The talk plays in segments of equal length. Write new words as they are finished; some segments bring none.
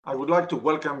I would like to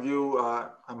welcome you.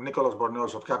 I'm Nicholas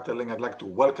Borneos of Capital Link. I'd like to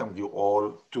welcome you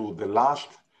all to the last,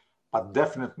 but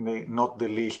definitely not the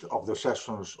least of the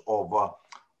sessions of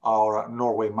our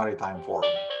Norway Maritime Forum.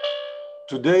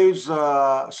 Today's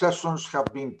sessions have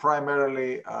been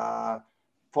primarily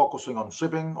focusing on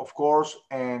shipping, of course,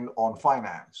 and on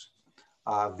finance.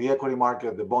 The equity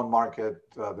market, the bond market,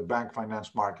 the bank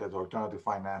finance market, alternative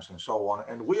finance, and so on.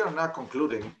 And we are now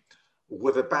concluding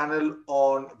with a panel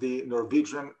on the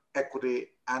Norwegian Equity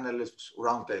Analysts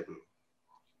Roundtable.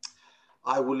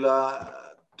 I will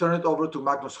turn it over to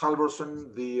Magnus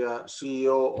Halvorsen, the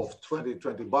CEO of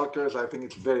 2020 Bulkers. I think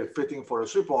it's very fitting for a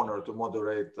ship owner to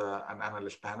moderate an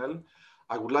analyst panel.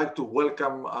 I would like to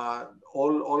welcome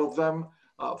all of them,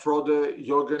 Frode,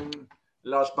 Jørgen,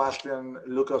 Lars Bastian,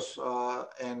 Lucas,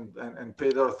 and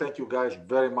Peter. Thank you guys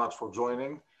very much for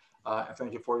joining. And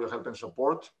thank you for your help and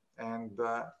support. And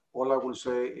all I will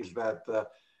say is that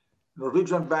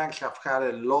Norwegian banks have had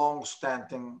a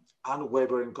long-standing,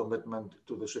 unwavering commitment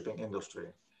to the shipping industry.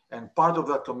 And part of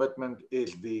that commitment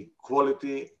is the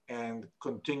quality and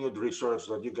continued research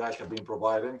that you guys have been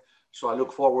providing. So I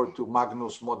look forward to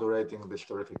Magnus moderating this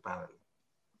terrific panel.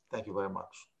 Thank you very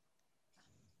much.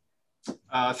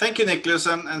 Thank you, Nicholas,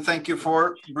 and thank you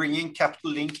for bringing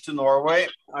Capital Link to Norway.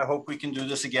 I hope we can do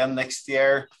this again next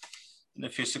year in a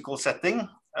physical setting.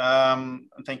 And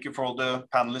thank you for all the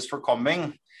panelists for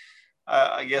coming.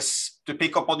 I guess to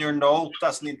pick up on your note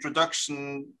as an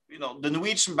introduction, the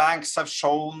Norwegian banks have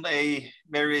shown a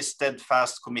very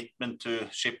steadfast commitment to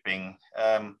shipping.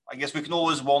 I guess we can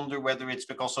always wonder whether it's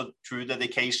because of true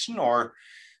dedication or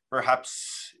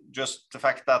perhaps just the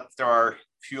fact that there are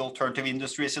few alternative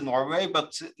industries in Norway.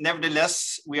 But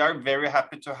nevertheless, we are very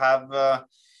happy to have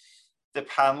the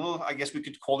panel. I guess we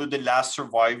could call it the last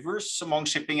survivors among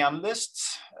shipping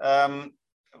analysts.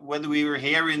 Whether we were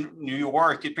here in New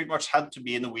York, it pretty much had to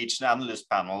be a Norwegian analyst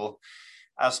panel,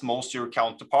 as most of your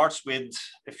counterparts, with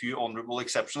a few honorable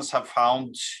exceptions, have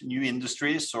found new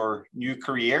industries or new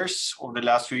careers over the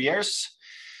last few years.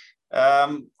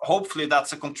 Hopefully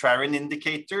that's a contrarian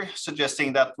indicator,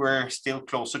 suggesting that we're still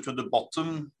closer to the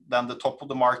bottom than the top of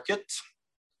the market.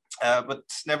 But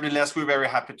nevertheless, we're very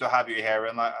happy to have you here.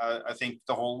 And I think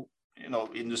the whole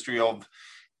industry of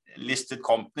listed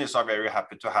companies are very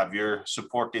happy to have your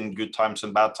support in good times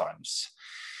and bad times.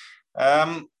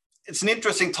 It's an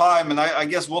interesting time, and I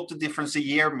guess what the difference a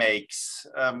year makes.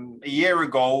 A year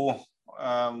ago,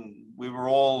 we were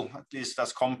all, at least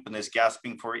as companies,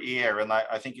 gasping for air, and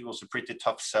I think it was a pretty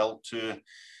tough sell to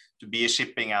be a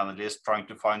shipping analyst, trying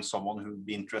to find someone who would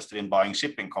be interested in buying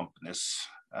shipping companies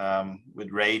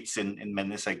with rates in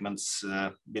many segments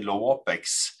below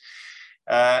OPEX.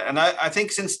 And I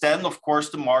think since then, of course,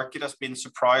 the market has been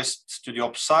surprised to the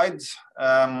upside.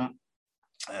 I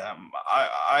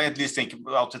at least think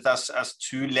about it as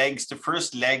two legs. The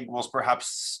first leg was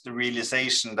perhaps the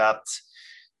realization that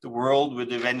the world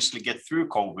would eventually get through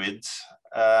COVID.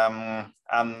 And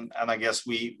I guess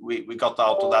we got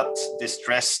out of that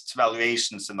distressed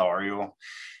valuation scenario.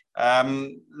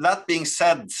 That being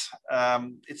said,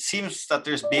 it seems that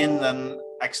there's been an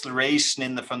acceleration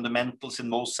in the fundamentals in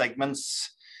most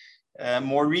segments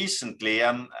more recently,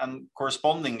 and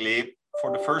correspondingly,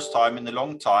 for the first time in a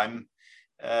long time,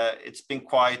 it's been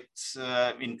quite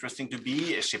interesting to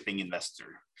be a shipping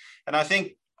investor. And I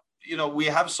think we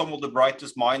have some of the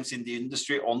brightest minds in the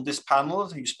industry on this panel.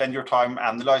 You spend your time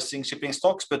analyzing shipping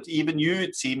stocks, but even you,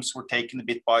 it seems, were taken a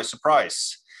bit by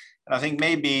surprise. And I think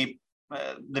maybe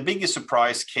the biggest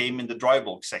surprise came in the dry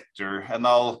bulk sector. And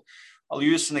I'll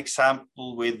use an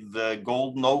example with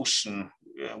Golden Ocean,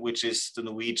 which is the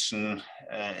Norwegian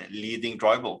leading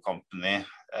dry bulk company,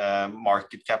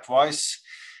 market cap-wise.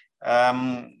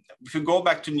 If you go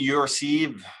back to New Year's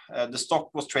Eve, the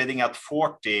stock was trading at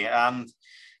 40, and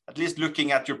at least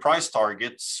looking at your price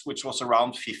targets, which was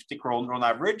around 50 kroner on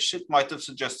average, it might have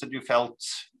suggested you felt,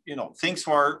 things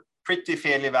were pretty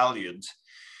fairly valued.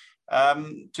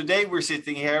 Today we're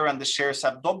sitting here and the shares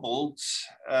have doubled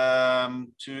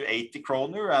to 80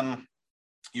 kroner, and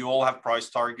you all have price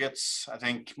targets, I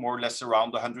think more or less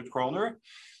around 100 kroner.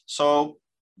 So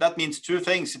that means two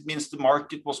things. It means the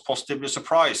market was positively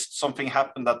surprised. Something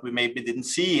happened that we maybe didn't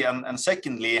see. And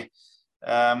secondly,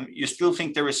 you still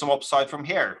think there is some upside from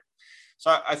here.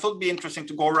 So I thought it'd be interesting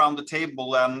to go around the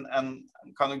table and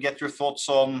kind of get your thoughts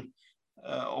on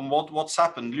what's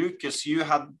happened. Lucas, you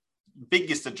had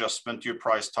biggest adjustment to your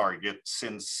price target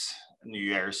since New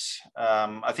Year's.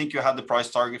 I think you had the price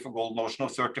target for Golden Ocean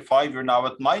of 35. You're now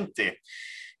at 90.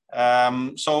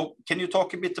 So can you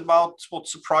talk a bit about what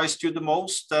surprised you the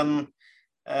most, and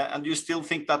do you still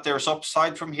think that there's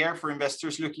upside from here for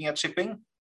investors looking at shipping?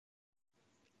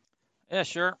 Yeah,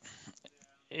 sure.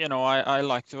 You know, I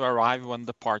like to arrive when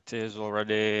the party is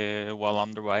already well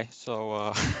underway,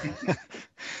 so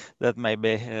that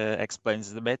maybe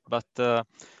explains it a bit. But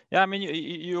yeah, I mean,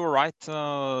 you're right.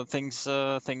 Things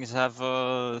have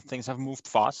moved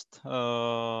fast,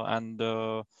 and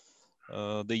the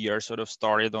year sort of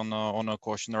started on a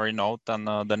cautionary note,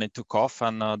 and then it took off,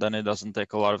 and then it doesn't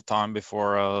take a lot of time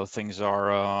before things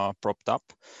are propped up.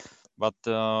 But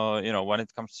you know, when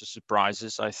it comes to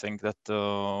surprises, I think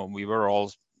that we were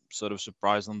all sort of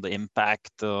surprised on the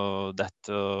impact that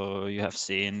you have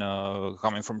seen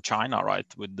coming from China, right?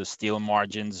 With the steel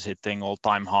margins hitting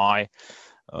all-time high,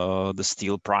 the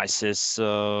steel prices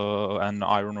and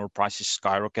iron ore prices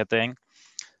skyrocketing,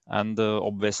 and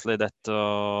obviously that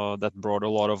brought a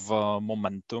lot of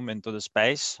momentum into the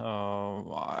space.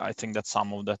 I think that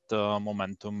some of that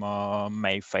momentum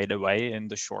may fade away in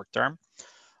the short term.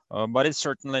 But it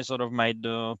certainly sort of made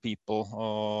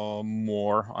people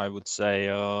more, I would say,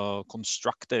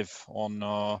 constructive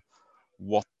on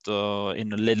what,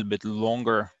 in a little bit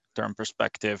longer term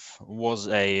perspective, was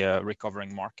a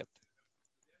recovering market.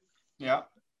 Yeah.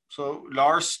 So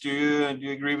Lars, do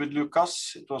you agree with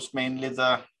Lucas? It was mainly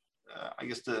the I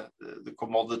guess the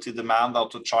commodity demand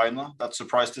out of China that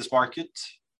surprised this market.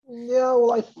 Yeah,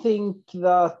 well, I think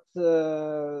that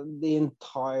the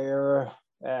entire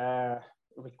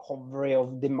recovery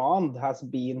of demand has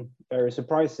been very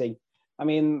surprising. I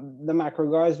mean, the macro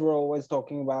guys were always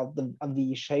talking about a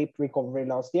V-shaped recovery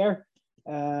last year.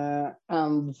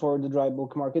 And for the dry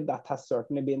bulk market, that has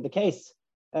certainly been the case.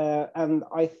 And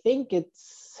I think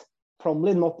it's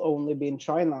probably not only been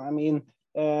China. I mean,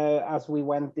 as we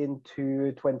went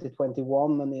into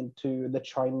 2021 and into the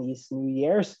Chinese New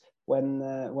Year's, when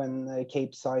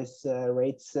Capesize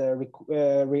rates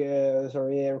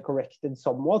corrected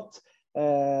somewhat,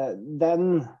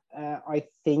 then I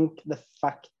think the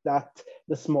fact that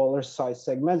the smaller size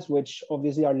segments, which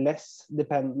obviously are less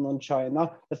dependent on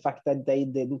China, the fact that they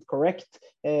didn't correct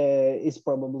is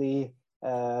probably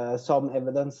some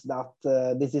evidence that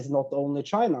this is not only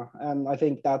China. And I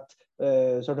think that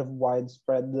sort of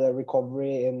widespread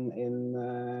recovery in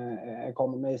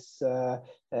economies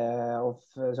of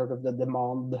sort of the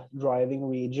demand driving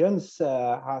regions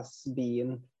has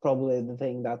been probably the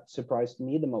thing that surprised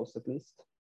me the most, at least.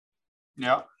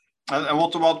 Yeah. And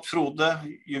what about Frode?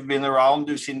 You've been around,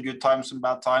 you've seen good times and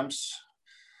bad times.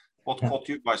 What caught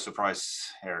you by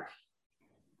surprise here?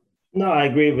 No, I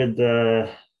agree with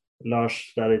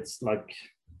Lars that it's like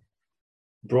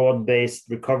broad-based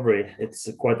recovery. It's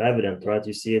quite evident, right?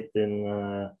 You see it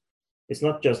in it's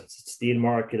not just steel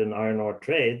market and iron ore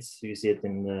trades. You see it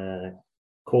in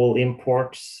coal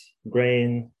imports,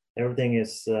 grain, everything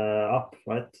is up,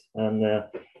 right? And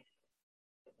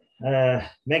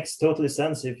makes totally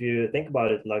sense if you think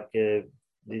about it. Like the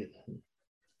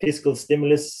fiscal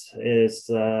stimulus is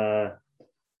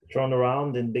thrown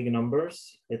around in big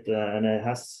numbers, and it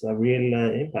has a real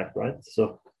impact, right?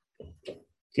 So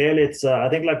clearly, it's I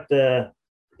think like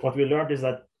what we learned is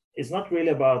that it's not really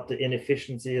about the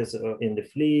inefficiencies in the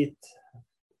fleet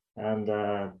and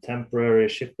temporary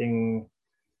shipping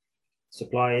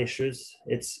supply issues.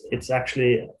 It's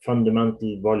actually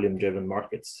fundamental volume-driven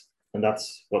markets, and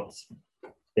that's what's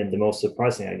been the most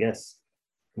surprising, I guess,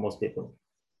 for most people.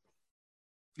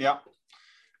 Yeah.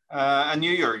 And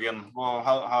you, Jørgen, well,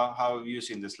 how have you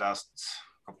seen this last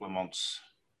couple of months?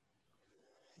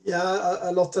 Yeah,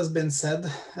 a lot has been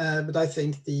said, but I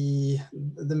think the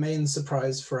main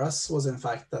surprise for us was in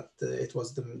fact that it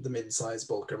was the mid-size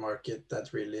bulker market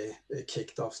that really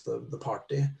kicked off the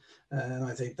party. And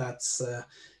I think that's a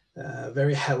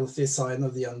very healthy sign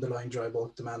of the underlying dry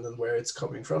bulk demand and where it's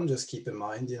coming from. Just keep in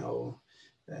mind, you know,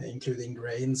 including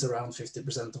grains, around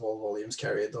 50% of all volumes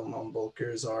carried on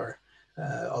bulkers are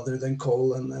other than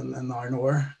coal and iron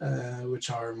ore,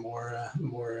 which are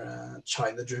more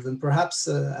China-driven perhaps.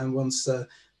 And once the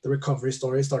recovery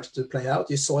story started to play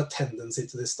out, you saw a tendency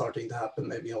to this starting to happen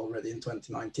maybe already in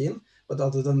 2019. But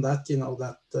other than that, you know,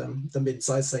 that the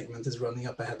mid-size segment is running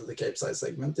up ahead of the Capesize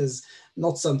segment is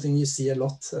not something you see a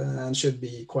lot and should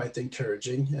be quite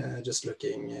encouraging, just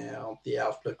looking at the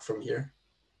outlook from here.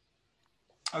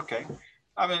 Okay.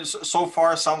 I mean, so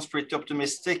far sounds pretty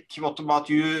optimistic. What about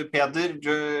you, Peder?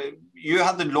 You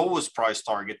had the lowest price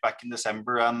target back in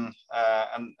December, and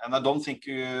I don't think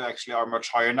you actually are much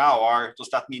higher now. Does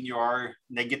that mean you are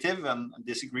negative and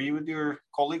disagree with your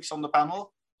colleagues on the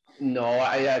panel? No,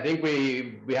 I think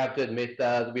we have to admit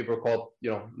that we were caught,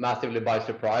 you know, massively by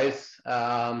surprise.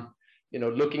 You know,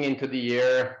 looking into the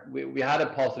year, we had a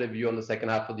positive view on the second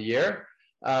half of the year.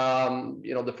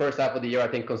 The first half of the year, I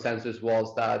think consensus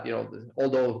was that,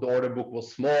 although the order book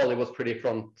was small, it was pretty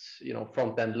front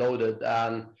end loaded,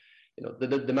 and the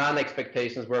demand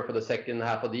expectations were for the second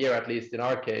half of the year, at least in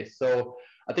our case. So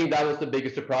I think that was the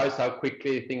biggest surprise, how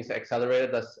quickly things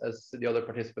accelerated, as the other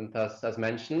participant has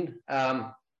mentioned.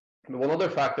 One other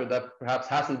factor that perhaps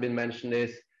hasn't been mentioned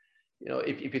is,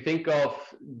 if you think of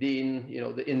the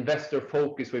investor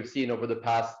focus we've seen over the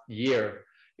past year,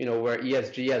 where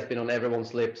ESG has been on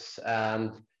everyone's lips,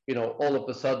 and all of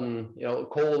a sudden,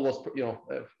 coal was,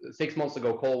 6 months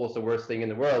ago, coal was the worst thing in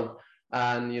the world,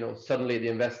 and suddenly the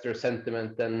investor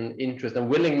sentiment and interest and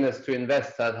willingness to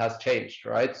invest has changed,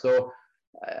 right? So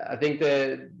I think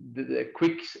the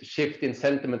quick shift in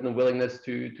sentiment and willingness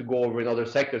to go over in other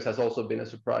sectors has also been a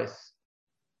surprise.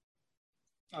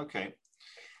 Okay.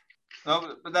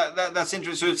 No, but that's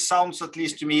interesting. So it sounds, at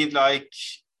least to me, like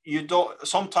you don't.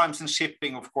 Sometimes in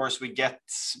shipping, of course, we get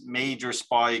major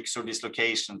spikes or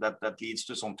dislocation that leads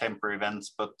to some temporary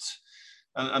events. But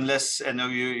unless I know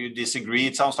you disagree,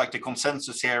 it sounds like the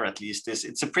consensus here, at least, is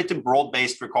it's a pretty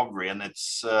broad-based recovery, and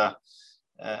it's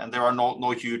and there are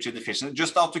no huge inefficiencies.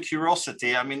 Just out of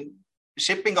curiosity, I mean,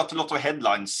 shipping got a lot of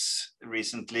headlines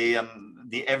recently, and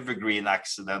the Evergreen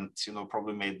accident,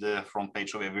 probably made the front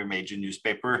page of every major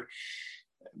newspaper.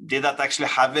 Did that actually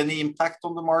have any impact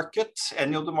on the market?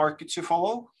 Any of the markets you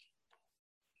follow?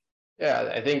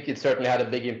 Yeah, I think it certainly had a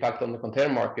big impact on the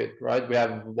container market, right? We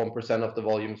have 1% of the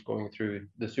volumes going through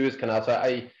the Suez Canal. So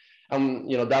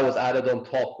that was added on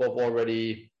top of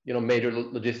already, major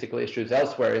logistical issues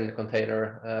elsewhere in the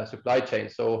container supply chain.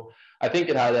 So I think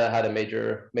it had a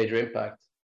major impact.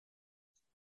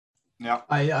 Yeah,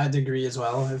 I'd agree as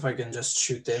well. If I can just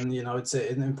shoot in, it's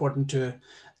important to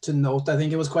note. I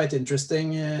think it was quite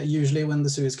interesting. Usually when the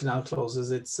Suez Canal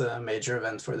closes, it's a major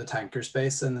event for the tanker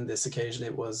space, and in this occasion,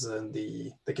 it was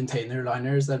the container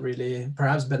liners that really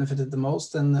perhaps benefited the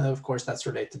most. And of course, that's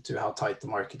related to how tight the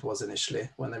market was initially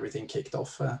when everything kicked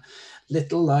off.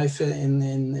 Little life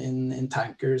in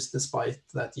tankers, despite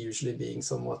that usually being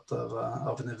somewhat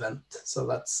of an event. So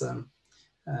that's an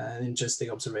interesting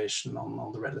observation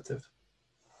on the relative.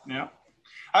 Yeah,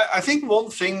 I think one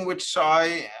thing which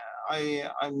I'm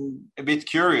a bit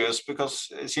curious, because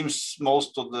it seems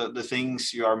most of the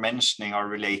things you are mentioning are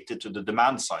related to the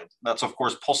demand side. That's of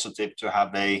course positive to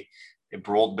have a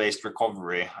broad-based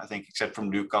recovery. I think except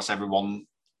from Lucas, everyone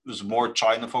was more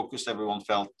China focused. Everyone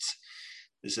felt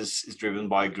this is driven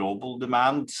by global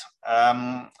demand.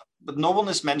 But no one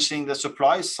is mentioning the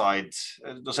supply side.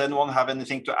 Does anyone have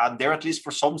anything to add there? At least for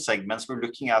some segments, we're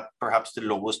looking at perhaps the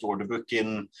lowest order book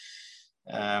in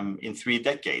 3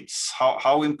 decades.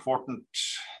 How important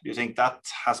do you think that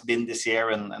has been this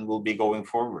year and will be going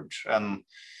forward? And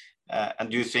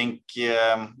do you think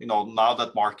now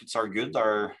that markets are good,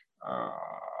 are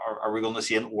we going to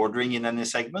see an ordering in any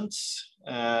segments?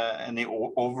 Any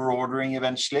over ordering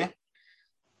eventually?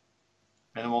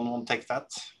 Anyone want to take that?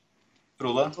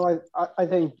 Frode? So I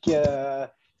think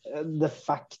the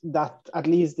fact that at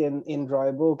least in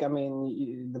dry bulk, I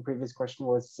mean, the previous question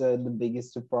was the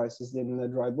biggest surprises in the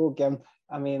dry bulk, and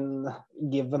I mean,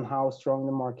 given how strong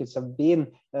the markets have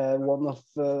been, one of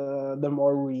the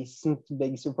more recent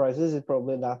big surprises is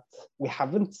probably that we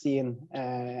haven't seen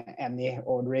any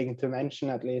ordering, to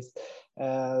mention at least.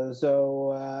 And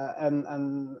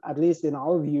at least in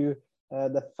our view,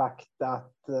 the fact that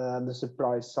the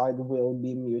supply side will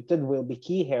be muted will be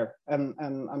key here, and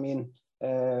I mean,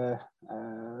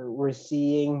 we're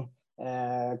seeing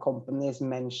companies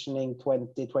mentioning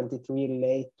 2023,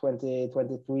 late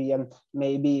 2023, and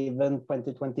maybe even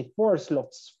 2024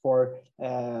 slots for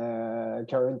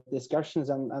current discussions,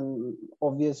 and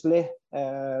obviously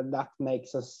that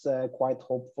makes us quite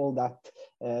hopeful that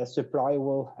supply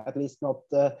will at least not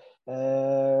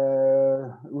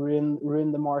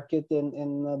ruin the market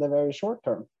in the very short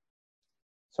term.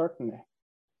 Certainly.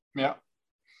 Yeah.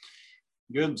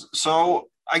 Good. So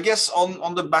I guess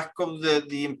on the back of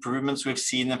the improvements we've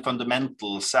seen in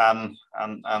fundamentals and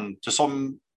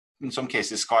to in some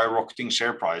cases skyrocketing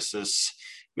share prices,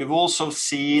 we've also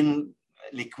seen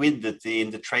liquidity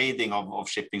in the trading of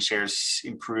shipping shares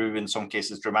improve in some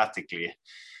cases dramatically.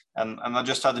 And I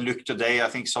just had a look today. I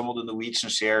think some of the Norwegian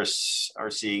shares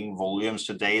are seeing volumes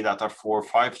today that are 4 or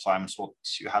 5 times what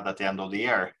you had at the end of the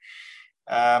year.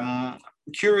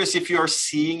 Curious if you are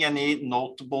seeing any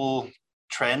notable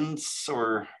trends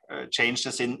or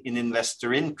changes in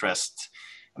investor interest.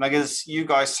 And I guess you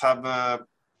guys have a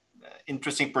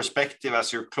interesting perspective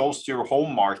as you're close to your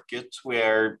home market,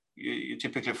 where you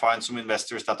typically find some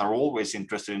investors that are always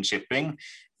interested in shipping.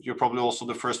 You're probably also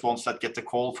the first ones that get the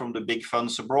call from the big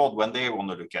funds abroad when they want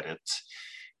to look at it.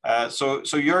 So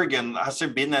Jørgen, has there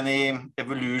been any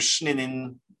evolution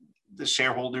in the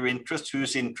shareholder interest?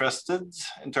 Who's interested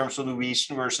in terms of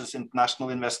Norwegian versus international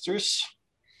investors?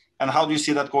 And how do you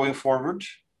see that going forward?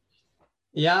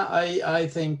 Yeah, I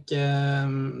think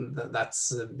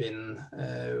that's been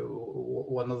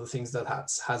one of the things that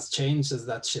has changed, is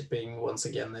that shipping once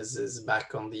again is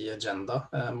back on the agenda,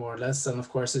 more or less. And of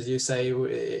course, as you say,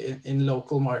 in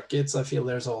local markets, I feel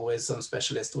there's always some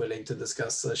specialist willing to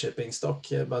discuss shipping stock,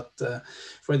 but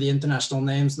for the international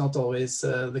names, not always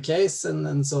the case.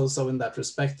 And so in that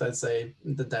respect, I'd say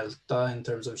the delta in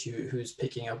terms of who's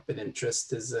picking up in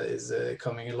interest is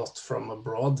coming a lot from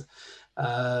abroad.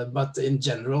 But in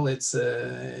general, it's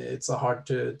hard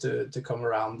to come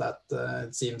around that.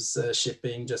 It seems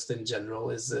shipping just in general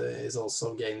is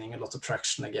also gaining a lot of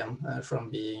traction again, from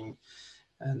being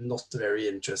not very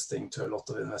interesting to a lot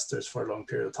of investors for a long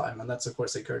period of time, and that's of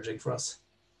course encouraging for us.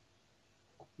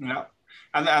 Yeah,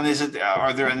 and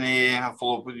are there any,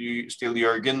 follow up with you still,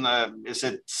 Jørgen? Is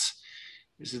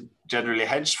it generally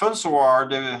hedge funds, or are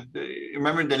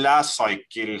remember in the last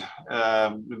cycle,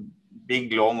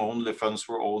 big long only funds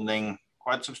were owning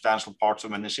quite substantial parts of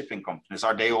many shipping companies?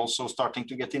 Are they also starting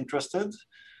to get interested?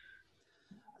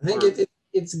 I think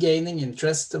it's gaining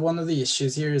interest. One of the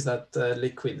issues here is that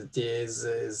liquidity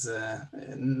is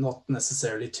not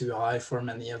necessarily too high for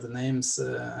many of the names,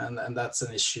 and that's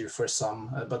an issue for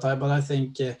some. But I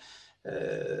think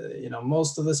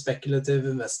most of the speculative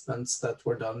investments that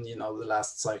were done, the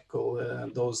last cycle,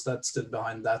 those that stood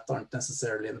behind that aren't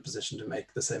necessarily in a position to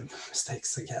make the same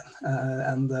mistakes again.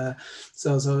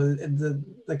 So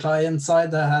the client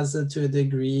side has to a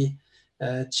degree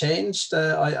changed,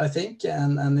 I think,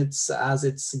 and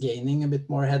it's gaining a bit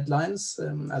more headlines,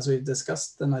 as we've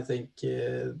discussed, and I think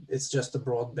it's just a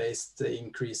broad-based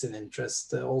increase in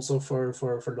interest, also for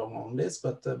long onlys,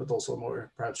 but also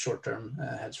more perhaps short-term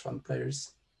hedge fund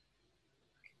players.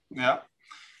 Yeah,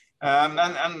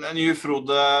 and you,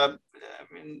 Frode, I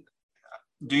mean,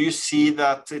 do you see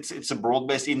that it's a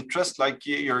broad-based interest, like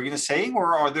Jørgen is saying,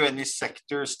 or are there any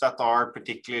sectors that are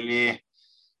particularly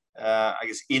I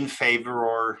guess in favor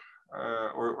or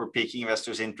piquing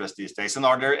investors' interest these days? And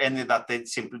are there any that they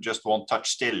simply just won't touch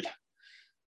still?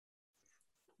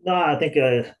 No, I think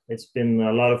it's been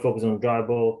a lot of focus on dry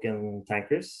bulk and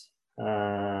tankers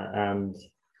and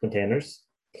containers.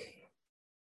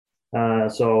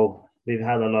 So we've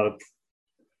had a lot of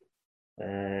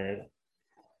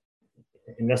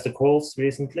investor calls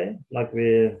recently,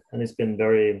 and it's been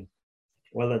very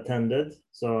well attended.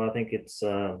 So I think it's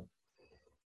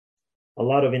a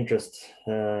lot of interest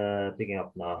picking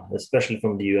up now, especially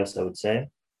from the US, I would say.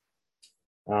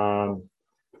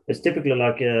 It's typically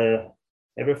like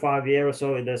every 5 years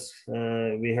or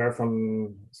so, we hear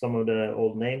from some of the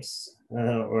old names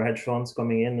or hedge funds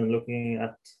coming in and looking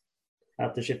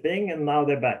at the shipping, and now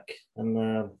they're back.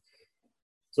 And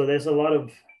so there's a lot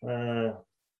of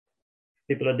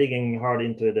people are digging hard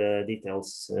into the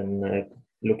details and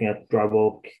looking at dry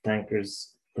bulk,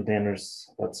 tankers, containers.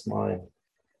 That's my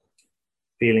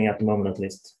feeling at the moment, at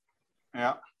least.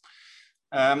 Yeah,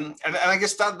 and I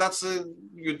guess that's a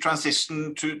good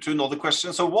transition to another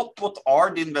question. So what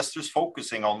are the investors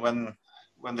focusing on when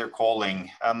they're calling?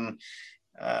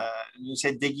 You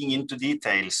say digging into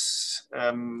details.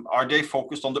 Are they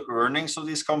focused on the earnings of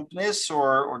these companies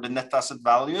or the net asset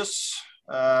values?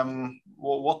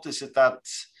 What is it that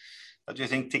you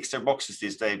think ticks their boxes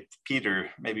these days? Peter,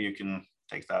 maybe you can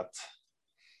take that.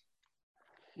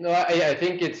 No, I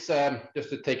think it's just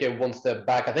to take it one step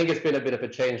back. I think it's been a bit of a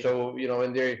change. So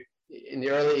in the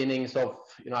early innings of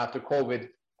after COVID,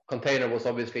 container was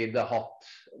obviously the hot,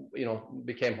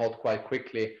 became hot quite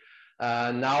quickly.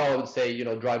 Now I would say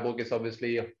dry bulk is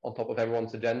obviously on top of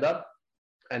everyone's agenda,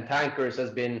 and tankers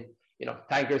has been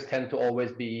tankers tend to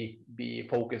always be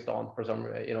focused on for some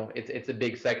it's a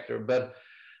big sector, but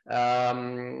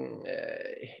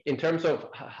in terms of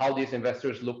how these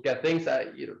investors look at things,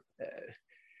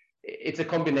 it's a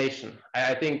combination.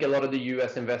 I think a lot of the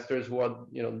US investors who are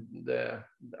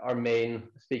our main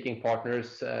speaking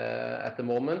partners at the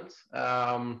moment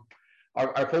are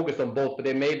focused on both, but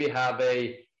they maybe have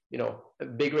a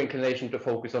bigger inclination to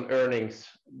focus on earnings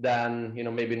than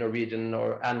maybe Norwegian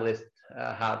or analysts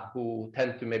have, who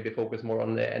tend to maybe focus more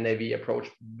on the NAV approach,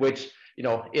 which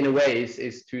in a way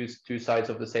is two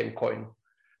sides of the same coin.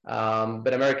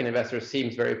 But American investors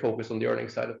seems very focused on the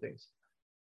earnings side of things.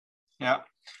 Yeah,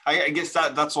 I guess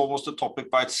that's almost a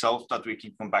topic by itself that we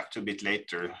can come back to a bit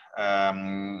later.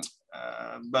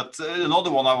 But another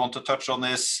one I want to touch on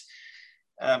is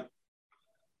I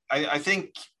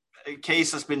think a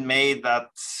case has been made that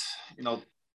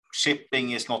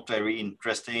shipping is not very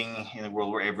interesting in a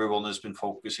world where everyone has been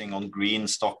focusing on green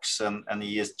stocks and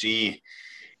ESG.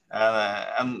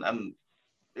 And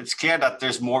it's clear that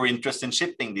there's more interest in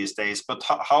shipping these days, but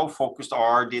how focused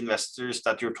are the investors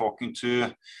that you're talking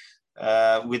to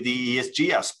with the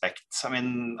ESG aspect? I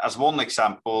mean, as one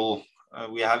example,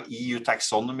 we have EU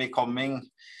taxonomy coming,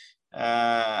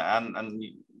 and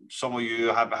some of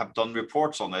you have done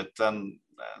reports on it. And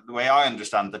the way I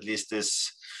understand at least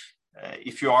is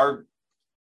if you are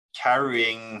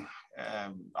carrying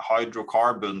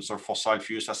hydrocarbons or fossil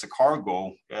fuels as a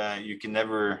cargo, you can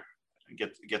never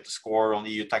get the score on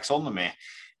EU taxonomy.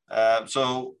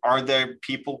 So are there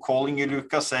people calling you,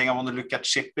 Luca, saying I want to look at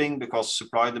shipping because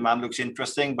supply demand looks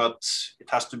interesting, but it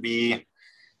has to be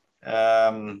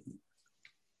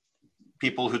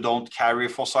people who don't carry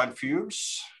fossil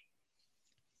fuels?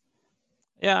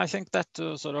 Yeah, I think that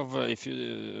sort of if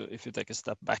you take a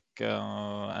step back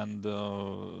and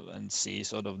see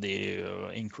sort of the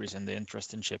increase in the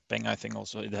interest in shipping, I think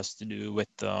also it has to do with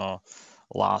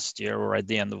last year, or at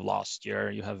the end of last year,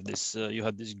 you had this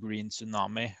green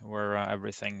tsunami where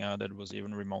everything that was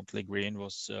even remotely green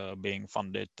was being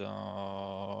funded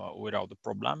without a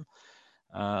problem.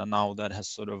 Now that has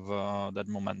sort of that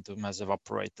momentum has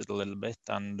evaporated a little bit,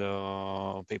 and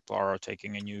people are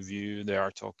taking a new view. They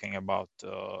are talking about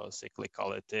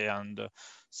cyclicality, and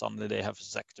suddenly they have a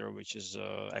sector which is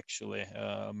actually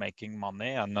making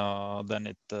money, and then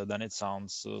it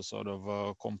sounds sort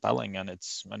of compelling, and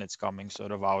it's coming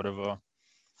sort of out of a,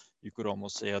 you could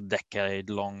almost say, a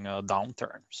decade-long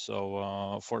downturn.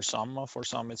 So for some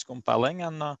it's compelling,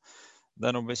 and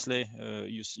then obviously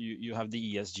you have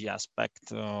the ESG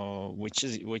aspect,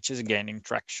 which is gaining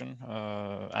traction,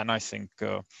 and I think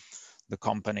the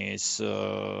companies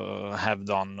have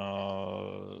done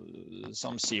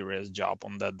some serious job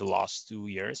on that the last 2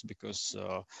 years, because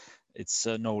it's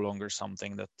no longer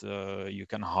something that you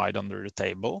can hide under the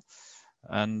table.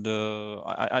 And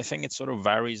I think it sort of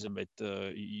varies a bit.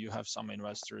 You have some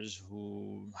investors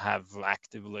who have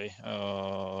actively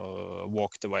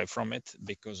walked away from it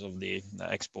because of the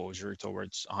exposure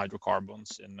towards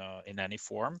hydrocarbons in any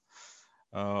form,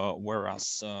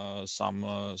 whereas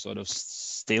some sort of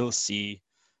still see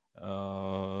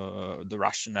the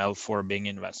rationale for being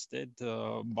invested,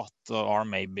 but are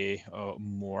maybe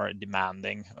more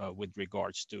demanding with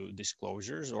regards to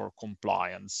disclosures or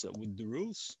compliance with the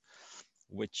rules,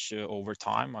 which over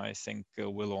time I think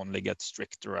will only get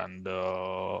stricter and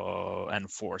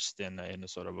enforced in a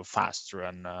sort of a faster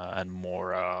and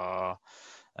more I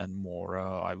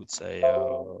would say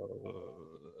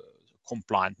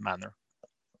compliant manner.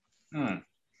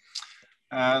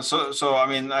 So I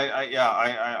mean,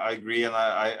 I agree, and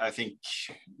I think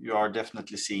you are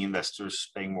definitely seeing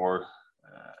investors paying more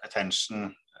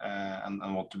attention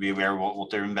and want to be aware of what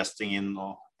they're investing in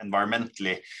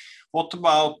environmentally. What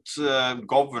about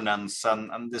governance?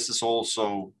 And this has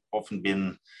also often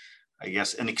been, I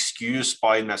guess, an excuse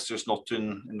by investors not to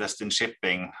invest in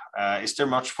shipping. Is there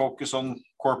much focus on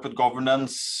corporate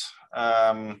governance,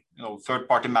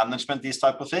 third-party management, these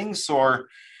type of things, or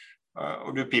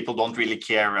do people don't really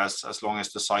care as long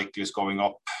as the cycle is going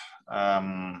up?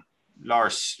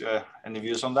 Lars, any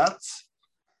views on that?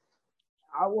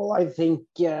 Well, I think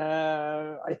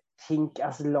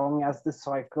as long as the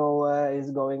cycle is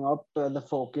going up, the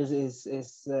focus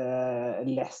is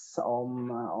less on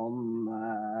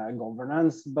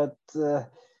governance. But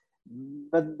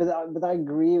I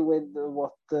agree with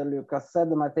what Lucas said,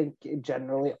 and I think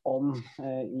generally on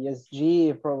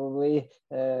ESG, probably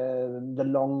the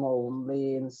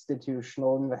long-only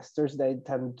institutional investors, they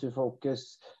tend to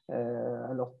focus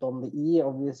a lot on the E,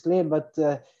 obviously, but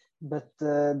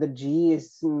the G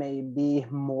is maybe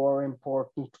more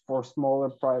important for smaller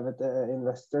private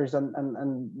investors,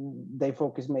 and they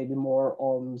focus maybe more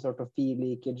on sort of fee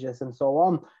leakages and so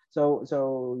on. So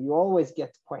you always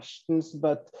get questions,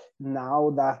 but now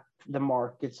that the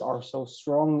markets are so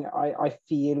strong, I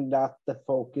feel that the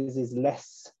focus is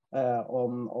less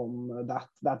on that.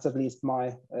 That's at least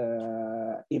my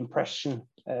impression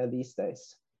these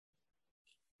days.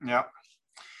 Yeah.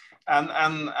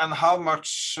 And how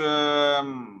much are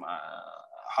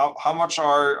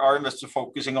investors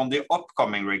focusing on the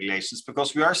upcoming regulations?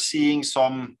 Because we are seeing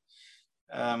some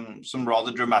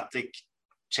rather dramatic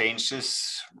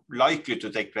changes likely to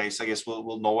take place. I guess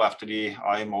we'll know after the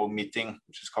IMO meeting,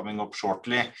 which is coming up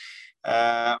shortly.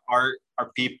 Are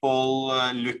people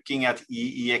looking at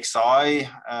EEXI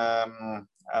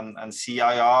and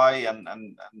CII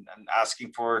and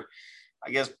asking for, I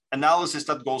guess, analysis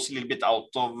that goes a little bit out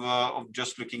of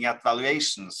just looking at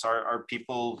valuations? Are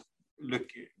people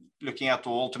looking at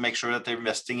all to make sure that they're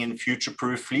investing in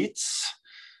future-proof fleets.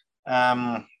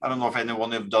 I don't know if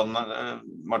anyone have done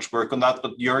much work on that,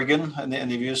 but Jørgen,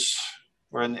 any views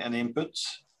or any inputs?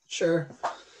 Sure.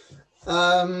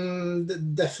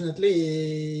 Definitely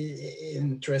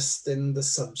interest in the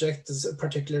subject,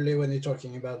 particularly when you're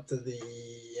talking about the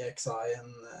XI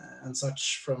and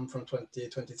such from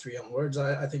 2023 onwards.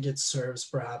 I think it serves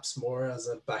perhaps more as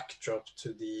a backdrop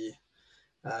to the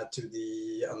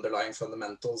underlying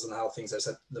fundamentals and how things are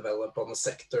set to develop on a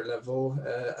sector level.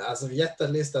 As of yet,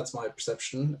 at least that's my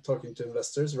perception, talking to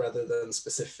investors, rather than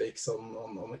specifics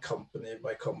on a company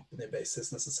by company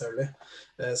basis necessarily.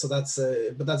 So that's,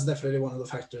 but that's definitely one of the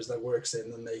factors that works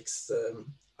in and makes,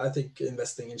 I think,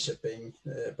 investing in shipping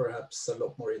perhaps a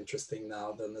lot more interesting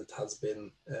now than it has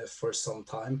been for some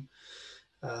time.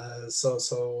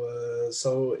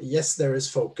 So yes, there is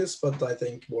focus, but I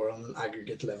think more on an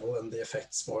aggregate level, and the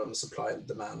effects more on the supply and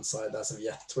demand side as of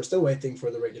yet. We're still waiting for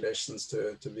the regulations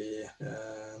to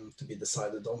be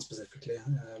decided on specifically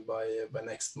by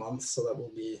next month. So that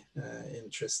will be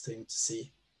interesting to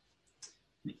see.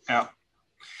 Yeah.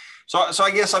 So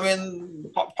I guess, I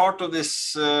mean, part of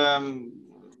this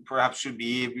perhaps should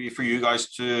be for you guys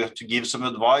to give some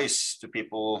advice to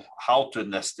people how to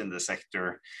invest in the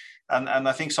sector. And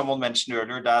I think someone mentioned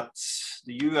earlier that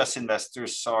the US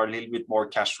investors are a little bit more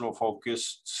cash flow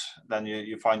focused than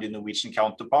you find in Norwegian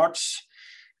counterparts.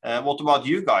 What about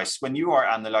you guys when you are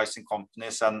analyzing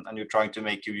companies and you're trying to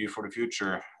make a view for the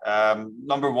future?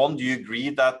 Number one, do you agree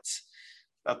that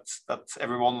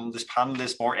everyone on this panel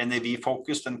is more NAV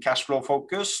focused and cash flow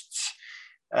focused?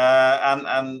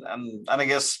 And I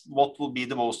guess what will be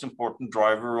the most important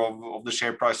driver of the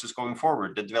share prices going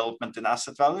forward, the development in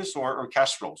asset values or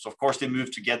cash flows? Of course, they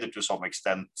move together to some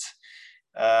extent.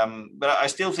 But I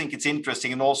still think it's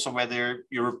interesting, and also whether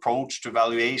your approach to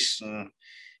valuation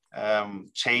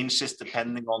changes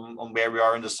depending on where we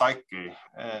are in the cycle.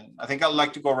 I think I'd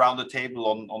like to go around the table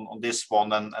on this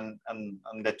one and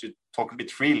let you talk a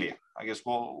bit freely. I guess,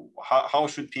 well, how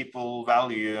should people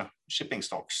value shipping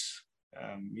stocks?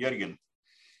 Jørgen.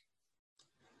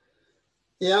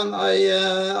 Yeah, and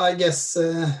I guess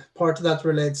part of that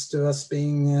relates to us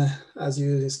being, as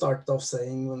you started off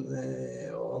saying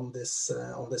on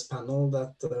this panel,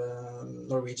 that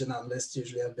Norwegian analysts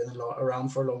usually have been around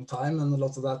for a long time, and a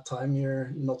lot of that time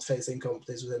you're not facing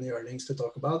companies with any earnings to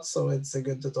talk about. So it's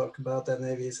good to talk about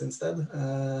NAVs instead,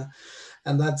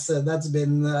 and that's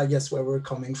been, I guess, where we're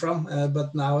coming from.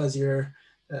 But now, as you're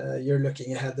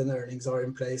looking ahead and earnings are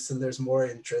in place, and there's more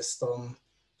interest on,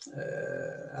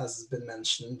 as has been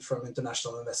mentioned, from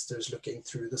international investors looking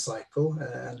through the cycle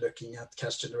and looking at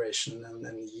cash generation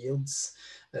and yields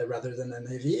rather than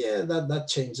NAV, that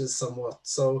changes somewhat.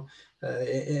 So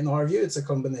in our view, it's a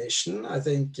combination. I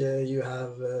think you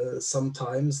have some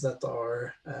times that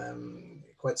are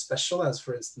quite special, as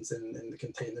for instance in the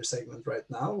container segment right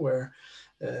now, where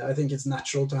I think it's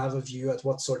natural to have a view at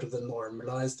what sort of the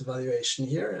normalized valuation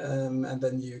here, and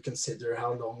then you consider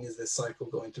how long is this cycle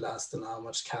going to last and how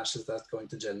much cash is that going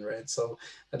to generate. So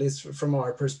at least from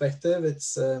our perspective,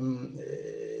 it's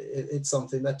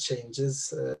something that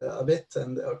changes a bit,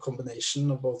 and a combination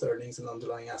of both earnings and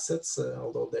underlying assets,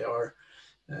 although they are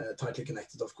tightly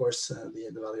connected, of course,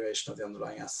 the valuation of the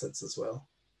underlying assets as well.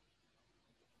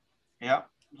 Yeah.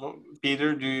 So,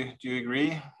 Peter, do you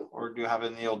agree, or do you have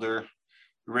any other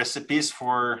recipes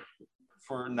for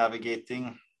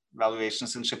navigating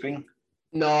valuations in shipping?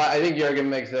 No, I think Jørgen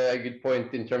makes a good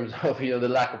point in terms of the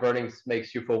lack of earnings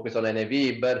makes you focus on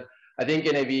NAV, but I think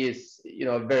NAV is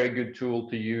a very good tool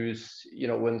to use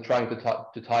when trying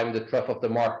to time the trough of the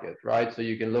market, right? So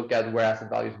you can look at where asset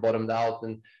values bottomed out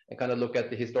and kind of look at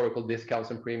the historical discounts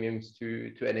and premiums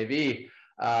to NAV.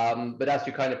 But as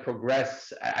you kind of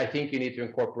progress, I think you need to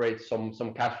incorporate some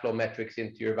cash flow metrics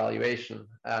into your valuation.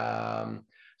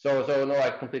 So no,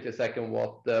 I completely second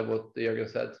what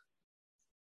Jørgen said.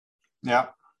 Yeah,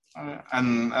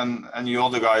 and you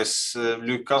other guys,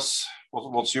 Lucas,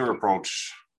 what's your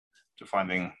approach to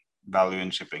finding value in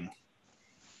shipping?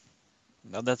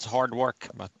 No, that's hard work,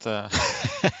 but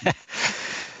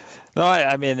no,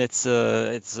 I mean it's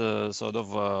sort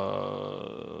of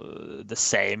the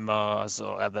same as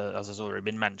has already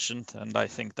been mentioned, and I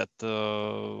think that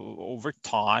over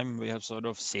time we have sort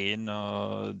of seen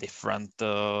different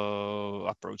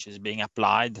approaches being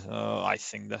applied. I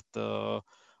think that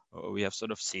we have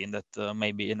sort of seen that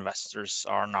maybe investors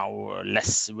are now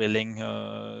less willing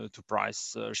to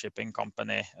price a shipping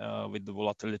company with the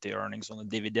volatility earnings on a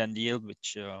dividend yield,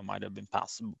 which might have been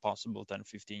possible 10,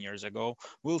 15 years ago.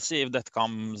 We'll see if that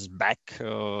comes back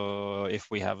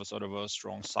if we have a sort of a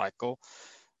strong cycle.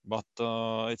 But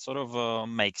it sort of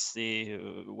makes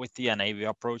with the NAV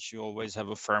approach, you always have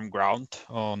a firm ground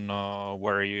on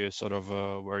where you sort of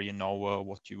where you know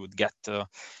what you would get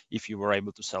if you were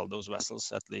able to sell those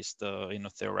vessels, at least in a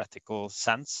theoretical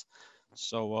sense.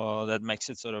 So that makes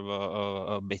it sort of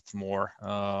a bit more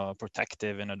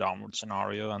protective in a downward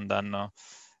scenario. And then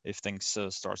if things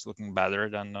starts looking better,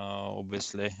 then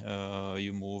obviously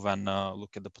you move and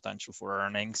look at the potential for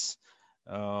earnings,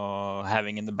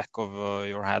 having in the back of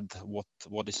your head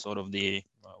what is sort of the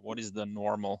what is the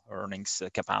normal earnings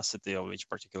capacity of each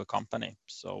particular company.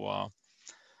 So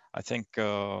I think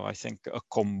a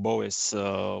combo is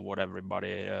what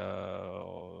everybody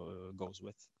goes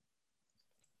with.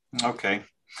 Okay.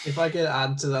 If I could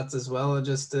add to that as well,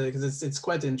 just because it's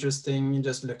quite interesting,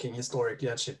 just looking historically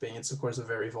at shipping. It's of course a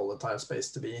very volatile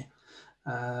space to be.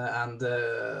 And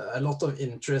a lot of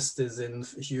interest is in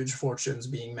huge fortunes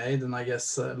being made, and I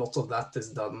guess a lot of that is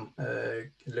done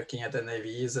looking at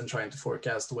NAVs and trying to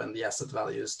forecast when the asset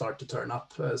values start to turn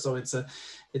up. So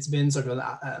it's been sort of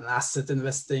an asset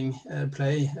investing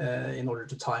play in order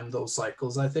to time those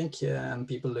cycles, I think, and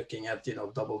people looking at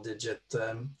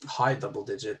high double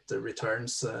digit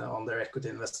returns on their equity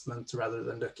investment rather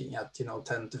than looking at 10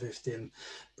 to 15%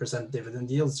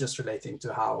 dividend yields, just relating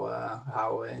to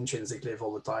how intrinsically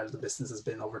volatile the business has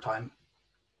been over time.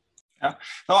 Yeah,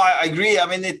 no, I agree. I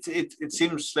mean, it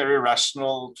seems very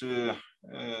rational to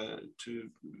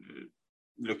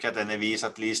look at NAVs,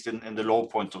 at least in the low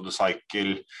point of the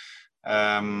cycle.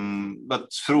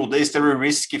 But Frode, is there a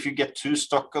risk if you get too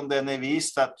stuck on the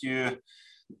NAVs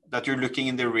that you're looking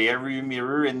in the rear view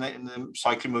mirror in the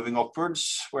cycle moving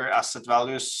upwards, where asset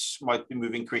values might be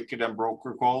moving quicker than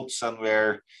broker quotes, and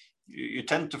where you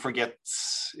tend to forget,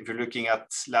 if you're looking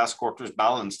at last quarter's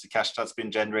balance, the cash that's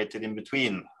been generated in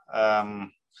between? Good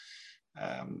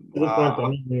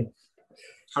point.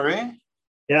 Sorry?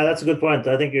 Yeah, that's a good point.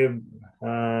 I think you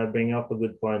bring up a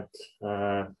good point.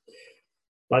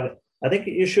 But I think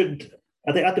you should,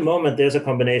 I think at the moment, there's a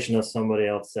combination, as somebody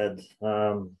else said.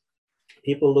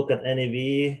 People look at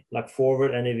NAV, like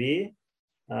forward NAV,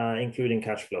 including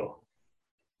cash flow.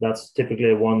 That's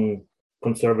typically one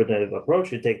conservative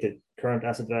approach. You take the current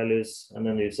asset values, and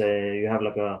then you say you have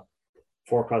like a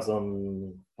forecast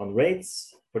on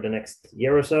rates for the next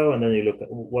year or so, and then you look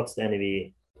at what's the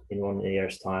NAV in 1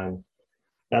 year's time.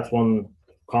 That's one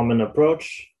common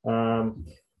approach. And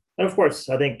of course,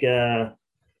 I think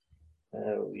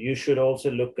you should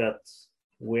also look at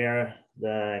where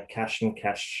the cash and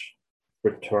cash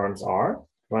returns are,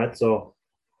 right? So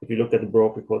if you look at the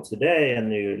broker quotes today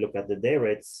and you look at the day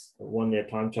rates, 1 year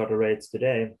time charter rates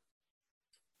today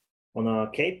on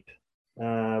a Cape,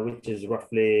 which is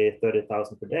roughly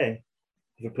 30,000 per day,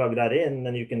 if you plug that in,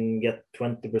 then you can get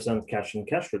 20% cash and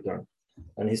cash return.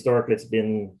 And historically, it's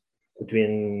been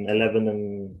between 11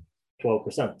 and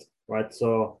 12%, right?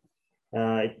 So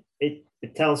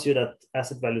it tells you that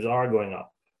asset values are going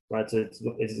up, right? So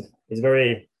it's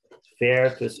very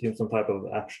fair to assume some type of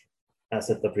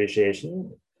asset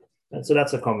appreciation. And so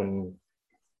that's a common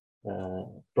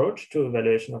approach to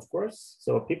evaluation, of course.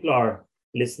 So people are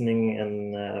listening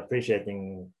and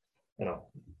appreciating,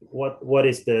 what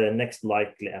is the next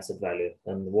likely asset value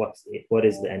and what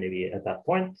is the NAV at that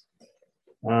point.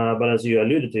 But as you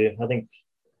alluded to, I think,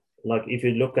 like, if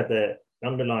you look at the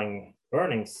underlying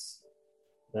earnings,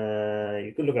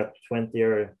 you could look at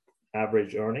 20-year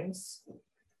average earnings,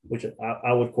 which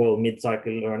I would call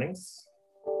mid-cycle earnings.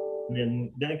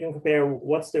 And then you can compare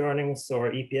what's the earnings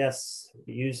or EPS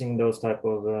using those type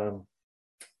of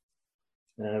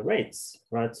rates,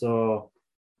 right? So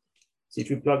if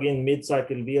you plug in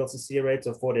mid-cycle VLCC rates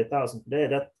of 40,000 per day,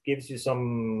 that gives you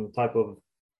some type of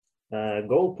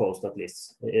goalpost, at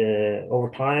least. Over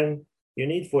time, you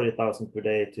need 40,000 per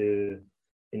day to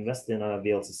invest in a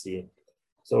VLCC.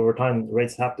 So over time,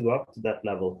 rates have to go up to that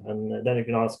level. And then you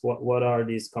can ask, what are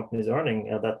these companies earning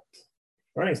at that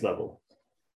earnings level?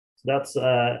 So that's,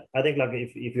 I think, like,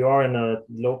 if you are in a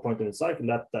low point in the cycle,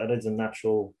 that is a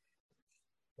natural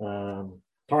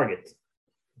target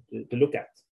to look at.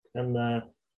 And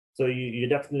so you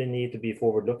definitely need to be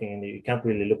forward looking, and you can't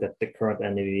really look at the current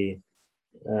NAV.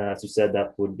 As you said,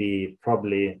 that would be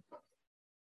probably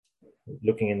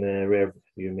looking in the rear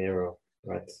view mirror,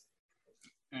 right?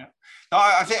 Yeah. No,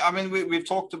 I think, I mean, we've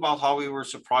talked about how we were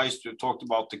surprised. We've talked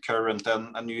about the current,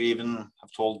 and you even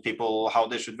have told people how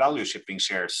they should value shipping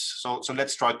shares. So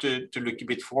let's try to look a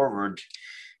bit forward.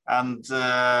 And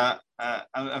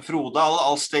Frode,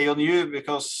 I'll stay on you,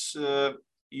 because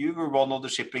you were one of the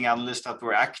shipping analysts that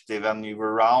were active, and you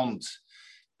were around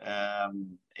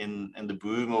in the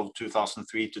boom of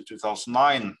 2003 to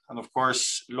 2009. And of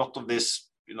course, a lot of this,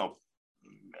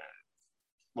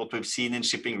 what we've seen in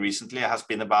shipping recently has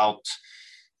been about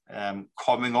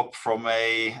coming up from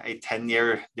a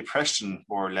 10-year depression,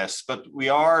 more or less. But we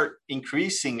are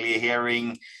increasingly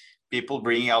hearing people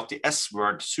bringing out the S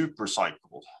word, super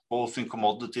cycle, both in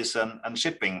commodities and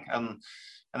shipping. And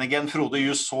again, Frode,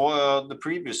 you saw the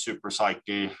previous super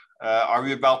cycle. Are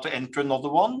we about to enter another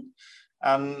one?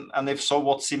 And if so,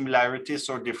 what similarities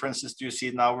or differences do you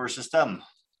see now versus then?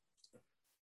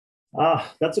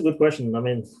 That's a good question. I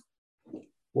mean,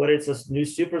 what is a new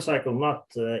super cycle? Not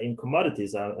in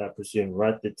commodities, I presume,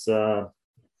 right? It's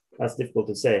that's difficult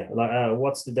to say. Like,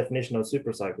 what's the definition of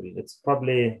super cycle? It's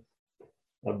probably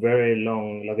a very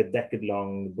long, like a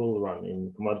decade-long bull run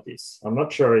in commodities. I'm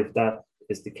not sure if that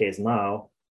is the case now.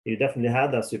 You definitely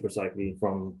had that super cycle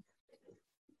from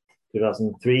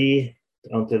 2003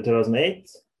 until 2008,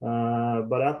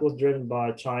 but that was driven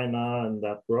by China and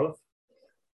that growth.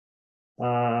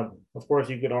 Of course,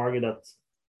 you could argue that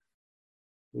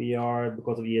we are,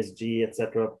 because of ESG,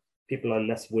 etc., people are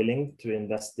less willing to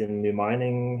invest in new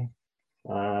mining,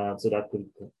 so that could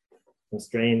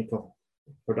constrain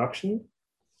production.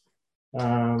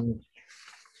 But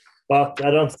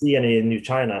I don't see any new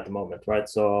China at the moment, right?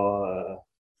 So,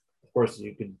 of course,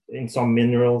 you could, in some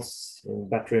minerals, in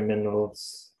battery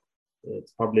minerals,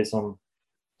 it's probably some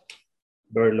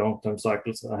very long-term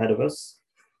cycles ahead of us.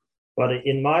 But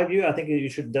in my view, I think you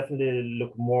should definitely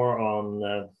look more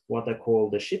on what I call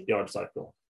the shipyard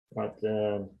cycle, right?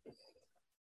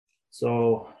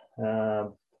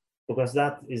 Because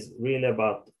that is really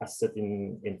about asset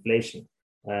inflation.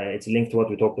 It's linked to what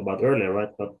we talked about earlier,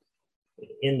 right? But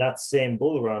in that same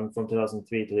bull run from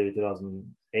 2003 to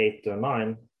 2008 or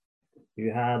 2009,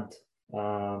 you had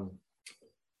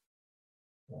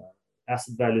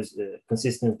asset values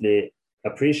consistently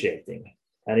appreciating.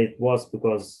 And it was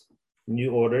because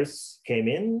new orders came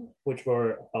in, which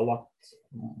were a lot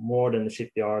more than the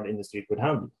shipyard industry could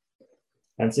handle.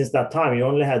 And since that time, you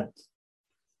only had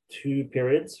 2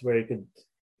 periods where you could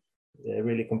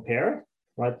really compare,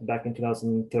 right? Back in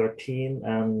 2013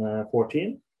 and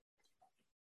 14.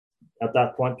 At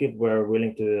that point, people were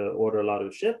willing to order a lot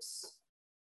of ships,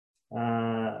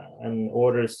 and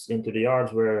orders into the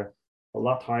yards were a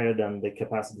lot higher than the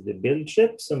capacity to build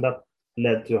ships, and that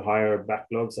led to higher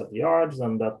backlogs at the yards,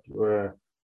 and that were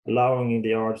allowing the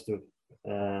yards to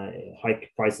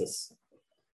hike prices.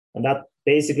 And that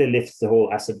basically lifts the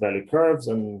whole asset value curves.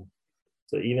 And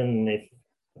so even if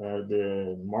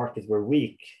the markets were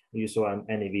weak, you saw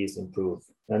NAVs improve.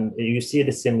 And you see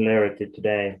the similarity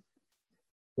today,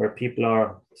 where people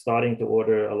are starting to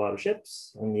order a lot of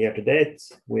ships, and year to date,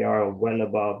 we are well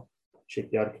above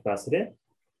shipyard capacity.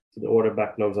 So the order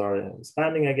backlogs are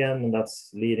expanding again, and that's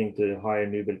leading to higher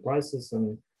new build prices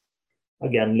and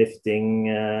again lifting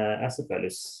asset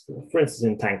values. For instance,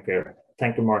 in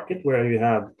tanker market, where you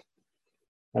have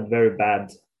had very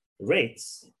bad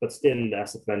rates, but still the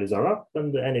asset values are up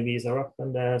and the NAVs are up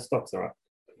and the stocks are up.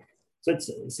 So it's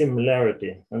a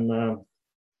similarity. And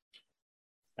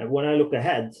when I look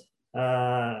ahead,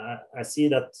 I see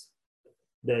that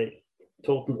the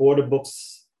total order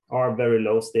books are very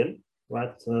low still,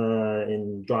 right?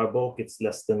 In dry bulk, it's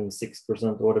less than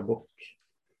 6% order book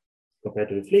compared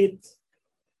to the fleet.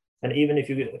 And even if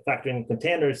you factor in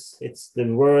containers, it's the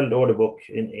world order book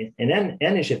in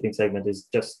any shipping segment is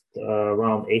just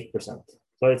around 8%. So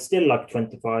it's still like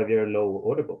 25-year low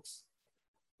order books.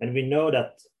 And we know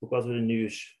that because of the new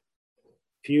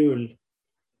fuel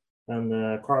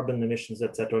and carbon emissions,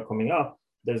 etc., coming up,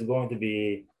 there's going to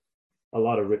be a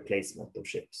lot of replacement of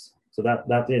ships. So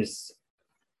that is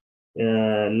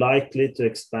likely to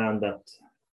expand that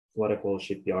what I call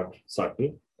shipyard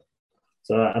cycle.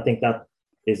 So I think that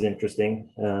is interesting,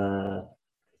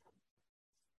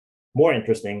 more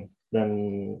interesting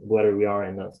than whether we are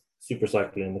in a super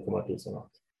cycle in the commodities or not.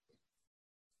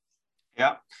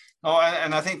 Yeah, no,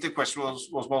 and I think the question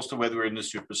was mostly whether we're in the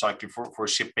super cycle for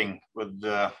shipping with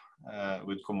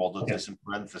commodities in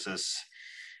parentheses.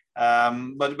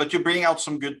 But you bring out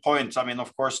some good points. I mean,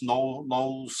 of course,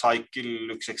 no cycle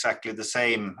looks exactly the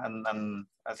same, and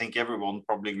I think everyone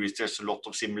probably agrees there's a lot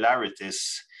of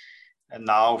similarities. And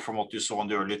now, from what you saw in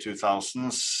the early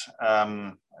 2000s,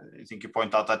 I think you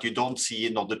point out that you don't see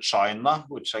another China,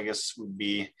 which I guess would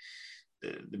be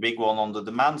the big one on the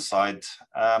demand side.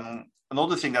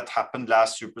 Another thing that happened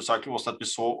last super cycle was that we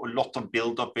saw a lot of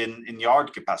buildup in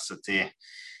yard capacity.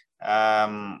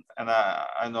 And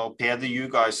I know, Peder, you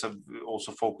guys have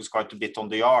also focused quite a bit on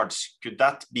the yards. Could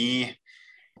that be,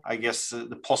 I guess,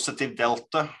 the positive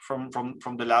delta from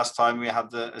the last time we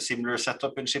had a similar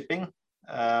setup in shipping?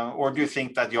 Or do you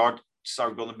think that yards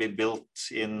are going to be built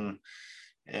in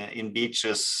in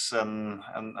beaches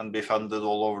and be funded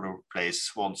all over the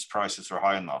place once prices are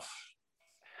high enough?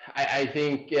 I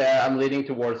think I'm leaning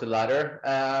towards the latter,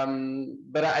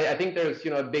 but I think there's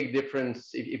a big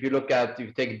difference if you look at, if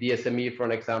you take DSME for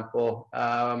an example.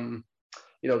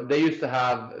 They used to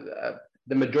have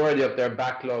the majority of their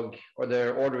backlog or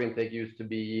their order intake used to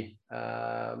be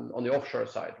on the offshore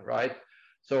side, right?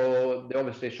 So they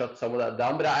obviously shut some of that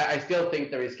down, but I still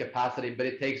think there is capacity, but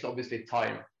it takes obviously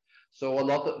time. So a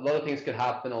lot of things could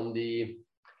happen on the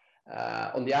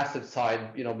asset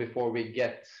side, before we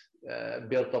get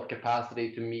built up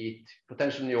capacity to meet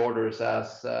potential new orders,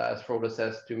 as Frode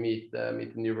says, to meet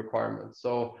the new requirements.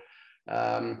 So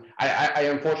I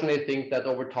unfortunately think that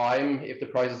over time, if the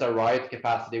prices are right,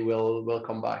 capacity will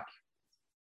come back.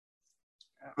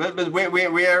 But where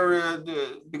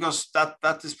because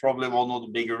that is probably one of the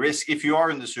bigger risks. If you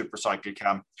are in the super cycle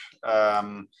camp,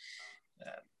 a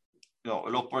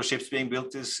lot more ships being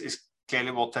built is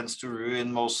clearly what tends to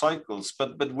ruin most cycles.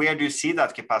 But where do you see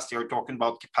that capacity? Are you talking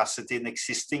about capacity in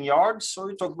existing yards, or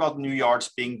are you talking about new yards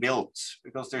being built?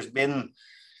 Because there's been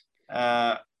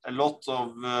a lot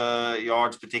of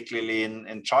yards, particularly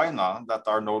in China, that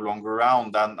are no longer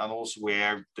around, and also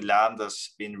where the land has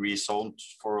been rezoned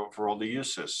for other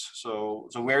uses. So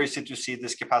where is it you see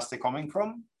this capacity coming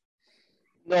from?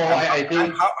 No, I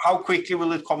think... How quickly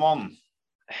will it come on?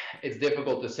 It's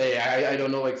difficult to say. I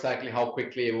don't know exactly how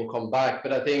quickly it will come back,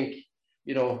 but I think,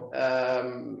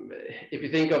 if you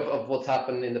think of what's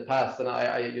happened in the past, and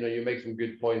you make some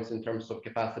good points in terms of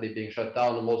capacity being shut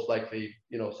down, and most likely,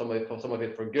 some of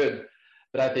it for good.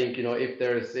 But I think, if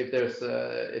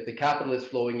the capital is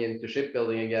flowing into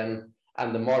shipbuilding again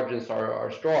and the margins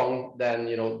are strong, then,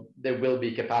 there will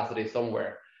be capacity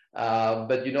somewhere.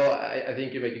 But I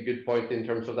think you make a good point in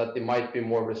terms of that they might be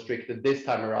more restricted this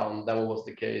time around than what was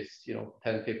the case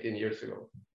 10-15 years ago.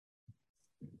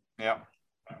 Yeah.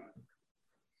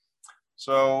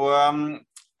 So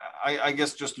I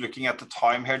guess just looking at the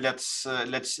time here, let's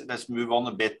move on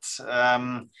a bit.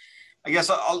 I guess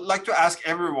I'd like to ask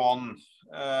everyone,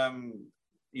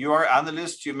 you are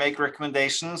analysts, you make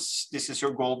recommendations, this is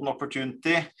your golden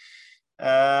opportunity.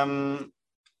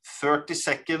 30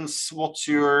 seconds,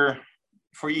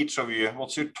 for each of you,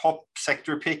 what's your top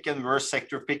sector pick and worst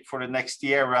sector pick for the next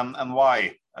year, and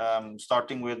why?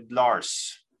 Starting with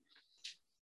Lars.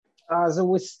 So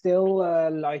we still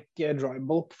like dry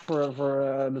bulk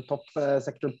for the top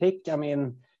sector pick. I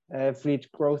mean,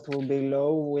 fleet growth will be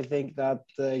low. We think that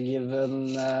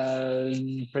given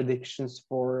predictions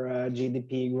for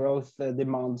GDP growth, the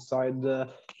demand side will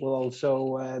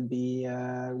also be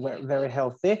very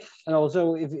healthy. And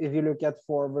also, if you look at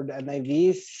forward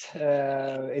NAVs,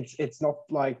 it's not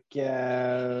like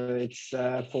it's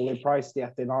fully priced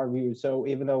yet in our view. So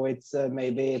even though it's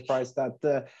maybe priced at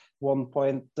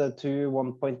 1.2,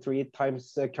 1.3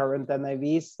 times current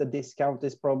NAVs, the discount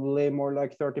is probably more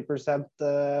like 30%,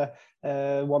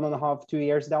 1.5, 2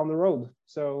 years down the road.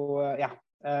 So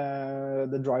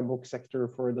the dry bulk sector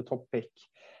for the top pick.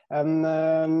 And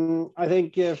I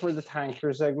think for the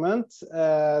tanker segment,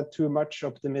 too much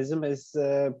optimism is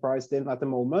priced in at the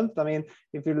moment. I mean,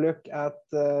 if you look at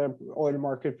oil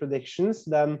market predictions,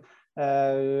 then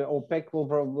OPEC will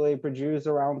probably produce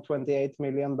around 28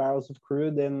 million barrels of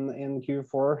crude in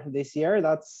Q4 this year.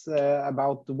 That's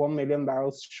about 1 million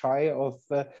barrels shy of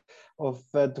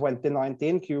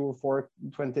 2019, Q4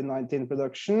 2019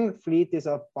 production. Fleet is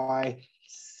up by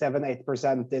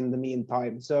 7-8% in the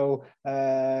meantime. So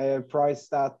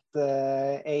priced at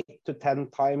 8 to 10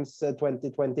 times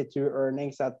 2022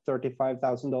 earnings at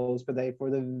 $35,000 per day for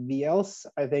the VLs.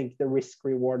 I think the risk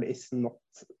reward is not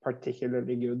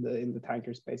particularly good in the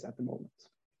tanker space at the moment.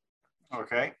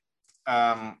 Okay.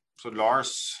 So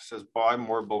Lars says buy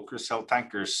more bulkers, sell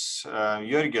tankers.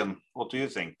 Jørgen, what do you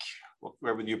think?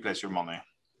 Where would you place your money?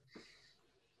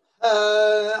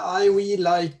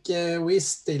 We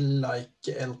still like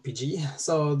LPG,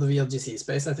 so the VLGC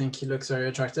space I think looks very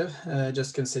attractive,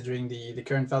 just considering the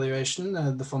current valuation,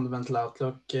 the fundamental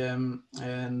outlook in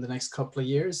the next couple of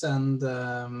years, and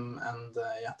the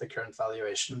current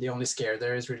valuation. The only scare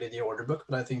there is really the order book,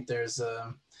 but I think there's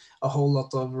a whole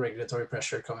lot of regulatory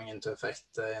pressure coming into effect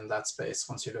in that space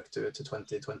once you look to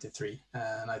 2023,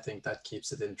 and I think that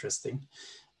keeps it interesting.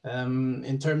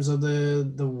 In terms of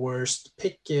the worst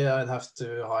pick, I'd have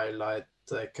to highlight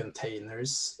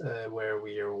containers, where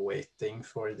we are waiting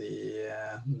for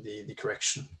the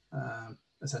correction,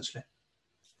 essentially.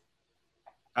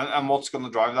 And what's going to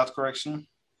drive that correction?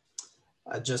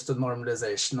 just a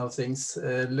normalization of things.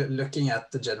 Looking at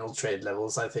the general trade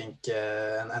levels, I think,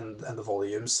 and the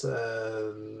volumes,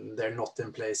 they're not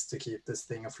in place to keep this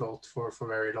thing afloat for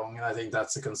very long. And I think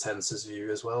that's a consensus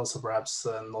view as well. So perhaps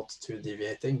not too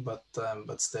deviating, but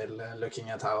still looking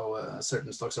at how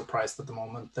certain stocks are priced at the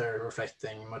moment, they're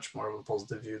reflecting much more of a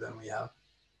positive view than we have.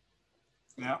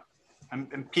 Yeah.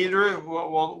 And Peter,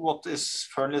 what is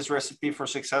Fearnley's recipe for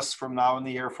success from now and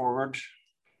the year forward?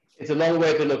 It's a long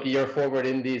way to look a year forward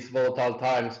in these volatile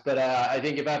times, but I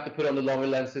think if I have to put on the longer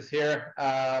lenses here,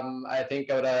 I think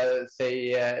I would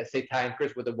say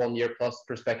tankers with a 1 year plus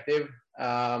perspective.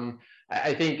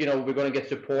 I think we're going to get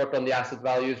support on the asset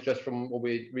values just from what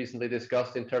we recently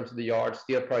discussed in terms of the yards,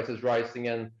 steel prices rising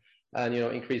and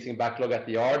increasing backlog at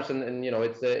the yards, and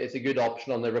it's a good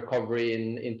option on the recovery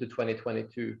into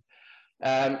 2022.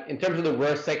 In terms of the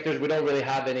worst sectors, we don't really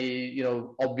have any,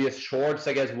 obvious shorts.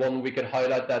 I guess one we could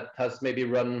highlight that has maybe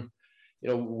run,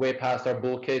 way past our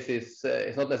bull case is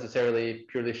it's not necessarily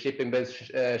purely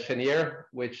shipping-based Cheniere,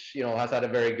 which has had a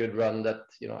very good run. That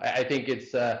I think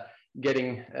it's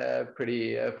getting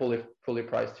pretty fully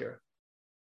priced here.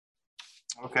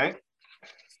 Okay,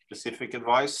 specific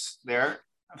advice there,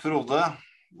 Frode.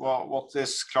 What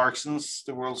is Clarksons,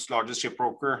 the world's largest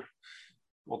shipbroker?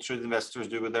 What should investors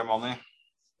do with their money?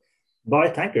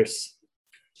 Buy tankers.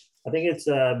 I think it's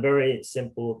a very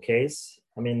simple case.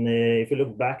 I mean, if you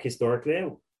look back historically,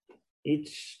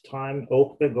 each time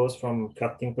OPEC goes from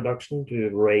cutting production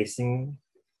to raising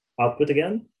output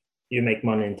again, you make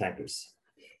money in tankers.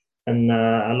 And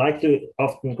I like to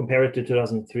often compare it to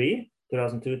 2002,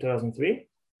 2003,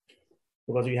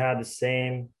 because you have the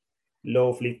same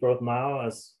low fleet growth now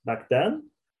as back then,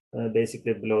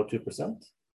 basically below 2%.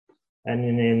 And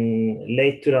in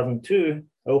late 2002,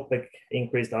 OPEC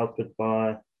increased output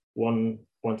by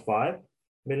 1.5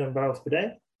 million barrels per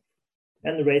day,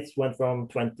 and the rates went from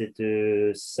 20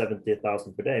 to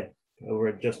 70,000 per day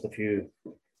over just a few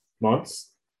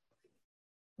months.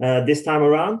 This time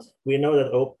around, we know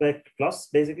that OPEC Plus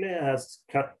basically has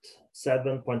cut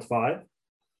 7.5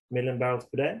 million barrels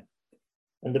per day,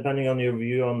 and depending on your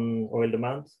view on oil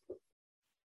demand,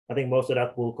 I think most of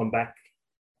that will come back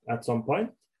at some point.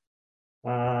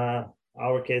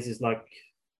 Our case is like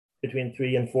between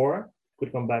 3 and 4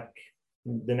 could come back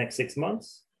the next 6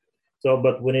 months. So,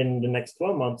 but within the next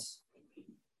 12 months,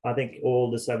 I think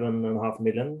all the 7.5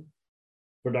 million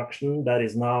production that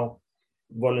is now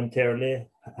voluntarily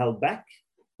held back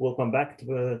will come back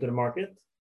to the market.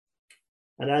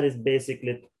 And that is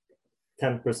basically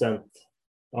 10%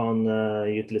 on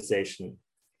utilization.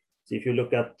 So if you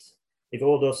look at, if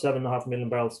all those 7.5 million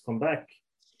barrels come back,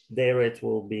 day rate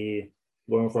will be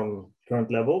going from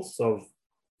current levels of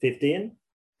 15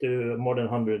 to more than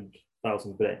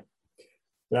 100,000 per day.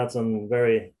 That's a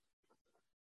very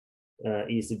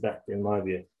easy bet in my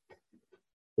view.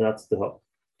 That's the hot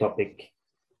topic.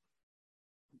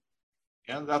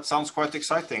 Yeah, that sounds quite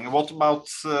exciting. What about,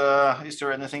 is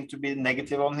there anything to be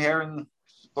negative on here and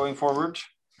going forward?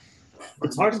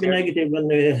 It's hard to be negative when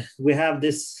we have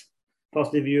this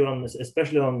positive view on this,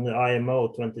 especially on the IMO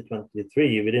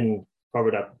 2023. We didn't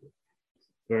cover that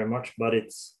very much, but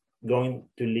it's going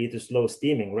to lead to slow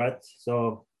steaming, right?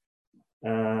 So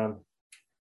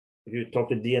if you talk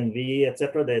to DNV,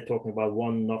 etc., they're talking about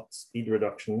 1 knot speed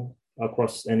reduction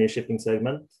across any shipping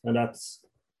segment, and that's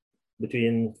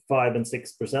between 5 and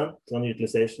 6% on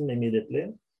utilization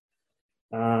immediately.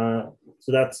 So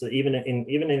that's even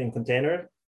in container,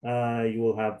 you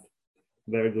will have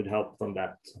very good help from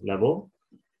that level.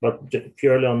 But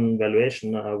purely on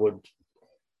valuation,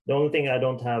 the only thing I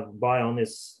don't have buy on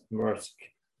is Maersk,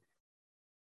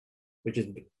 which is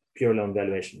purely on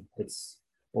valuation. It's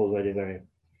already very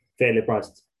fairly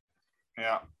priced.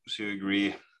 Yeah, so you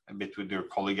agree a bit with your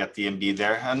colleague at DNB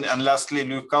there. And lastly,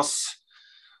 Lucas,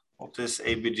 what is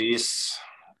ABG's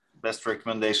best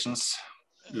recommendations,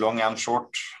 long and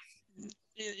short?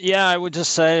 Yeah, I would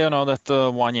just say,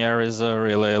 that 1 year is a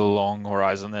really long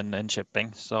horizon in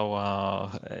shipping. So,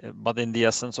 but in the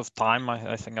essence of time,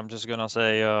 I think I'm just gonna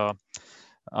say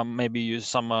maybe use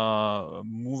some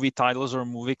movie titles or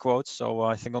movie quotes. So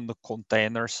I think on the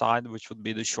container side, which would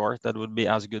be the short, that would be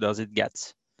As Good As It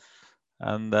Gets.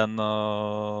 And then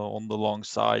on the long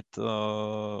side,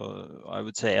 I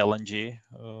would say LNG,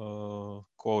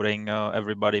 quoting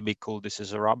everybody be cool, this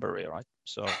is a robbery, right?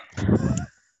 So.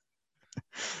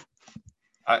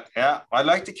 Yeah, I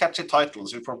like the catchy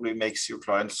titles. It probably makes your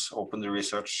clients open the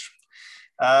research.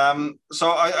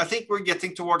 So I think we're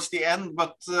getting towards the end,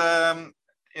 but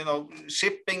you know,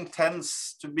 shipping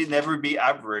tends to never be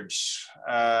average,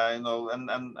 you know,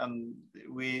 and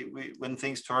we when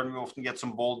things turn, we often get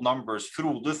some bold numbers.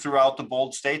 Frode, throughout the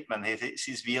bold statement, he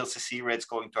sees VLCC rates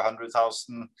going to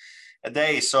 100,000 a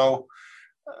day. So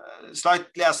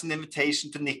slightly as an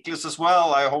invitation to Nicholas as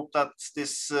well, I hope that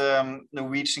this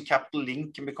Norwegian Capital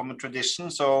Link can become a tradition.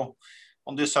 So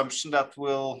on the assumption that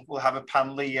we'll have a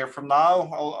panel a year from now,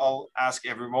 I'll ask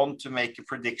everyone to make a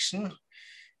prediction.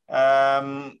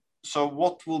 So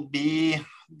what will be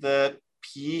the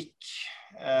peak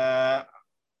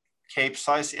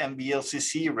Capesize and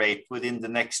VLCC rate within the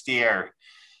next year?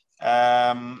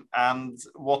 And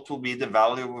what will be the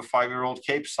value of a 5-year-old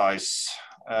Capesize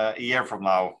a year from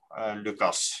now,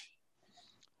 Lucas?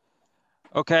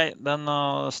 Okay, then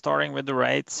starting with the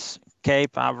rates,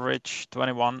 Cape average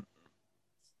 21,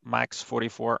 max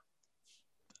 44.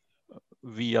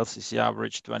 VLCC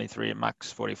average 23,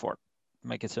 max 44.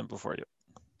 Make it simple for you.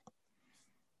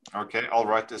 Okay, I'll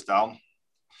write this down.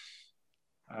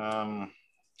 And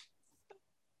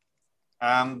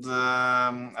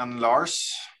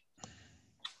Lars?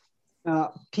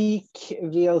 Peak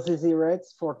VLCC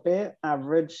rates 40,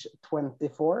 average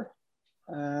 24.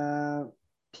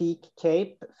 Peak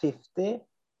Cape 50,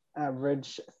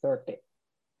 average 30.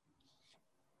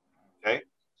 Okay.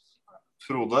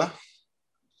 Frode?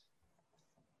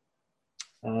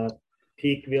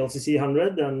 Peak VLCC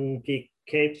 100 and peak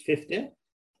Cape 50.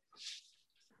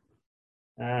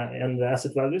 And the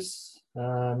asset values,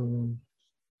 5-year-old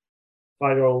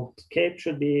Cape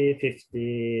should be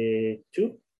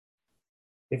 52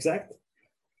 exact.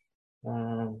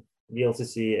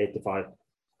 VLCC 85,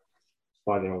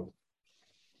 5-year-old.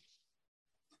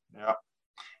 Yeah.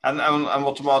 And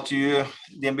what about you,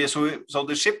 DNB? So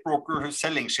the shipbroker who's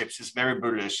selling ships is very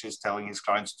bullish. He's telling his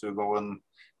clients to go on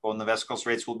the West Coast,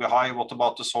 rates will be high. What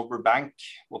about the sober bank?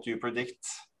 What do you predict?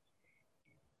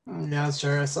 Yeah,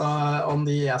 sure. So on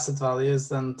the asset values,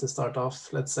 then to start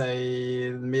off, let's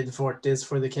say mid 40s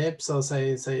for the Cape. So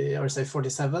say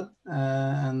 47,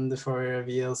 and for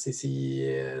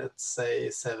VLCC, let's say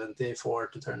 74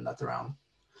 to turn that around.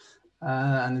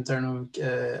 And in terms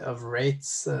of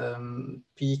rates,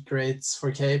 peak rates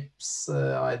for Capes,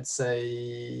 I'd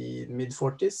say mid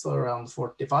 40s, so around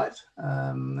 45,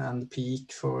 and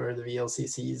peak for the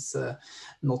VLCCs,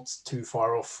 not too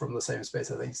far off from the same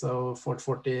space, I think. So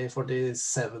 40,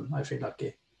 47, I feel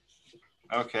lucky.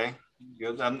 Okay,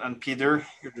 good. And Peter,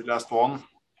 you're the last one.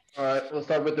 All right, we'll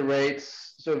start with the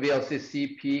rates. So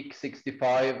VLCC peak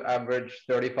 65, average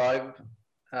 35.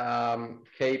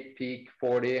 Cape peak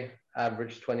 40,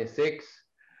 average 26.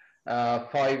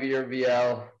 5-year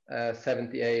VL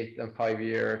 78, and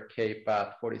 5-year Cape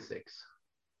at 46.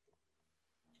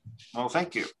 Well,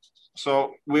 thank you.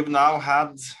 So we've now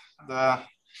had the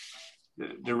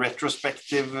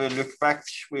retrospective look back.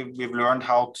 We've learned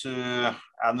how to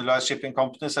analyze shipping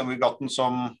companies, and we've gotten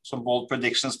some bold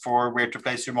predictions for where to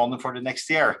place your money for the next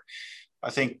year. I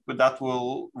think with that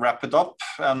we'll wrap it up,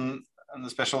 and a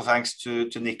special thanks to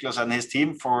Nicholas and his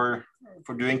team for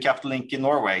doing Capital Link in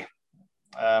Norway.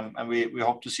 And we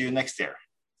hope to see you next year.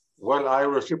 Well, I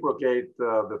reciprocate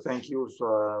the thank yous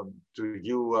to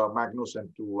you, Magnus, and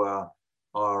to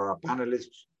our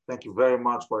panelists. Thank you very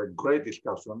much for a great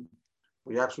discussion.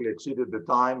 We actually exceeded the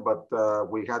time, but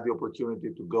we had the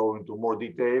opportunity to go into more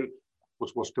detail,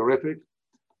 which was terrific.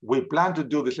 We plan to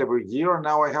do this every year, and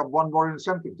now I have one more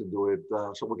incentive to do it,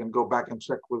 so we can go back and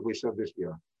check what we said this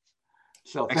year.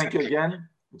 So thank you again.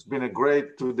 It's been a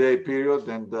great 2-day period,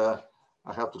 and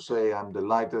I have to say I'm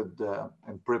delighted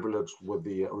and privileged with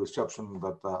the reception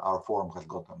that our forum has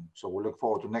gotten. So we look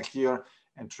forward to next year,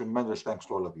 and tremendous thanks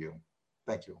to all of you.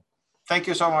 Thank you. Thank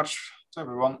you so much to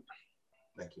everyone.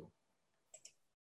 Thank you.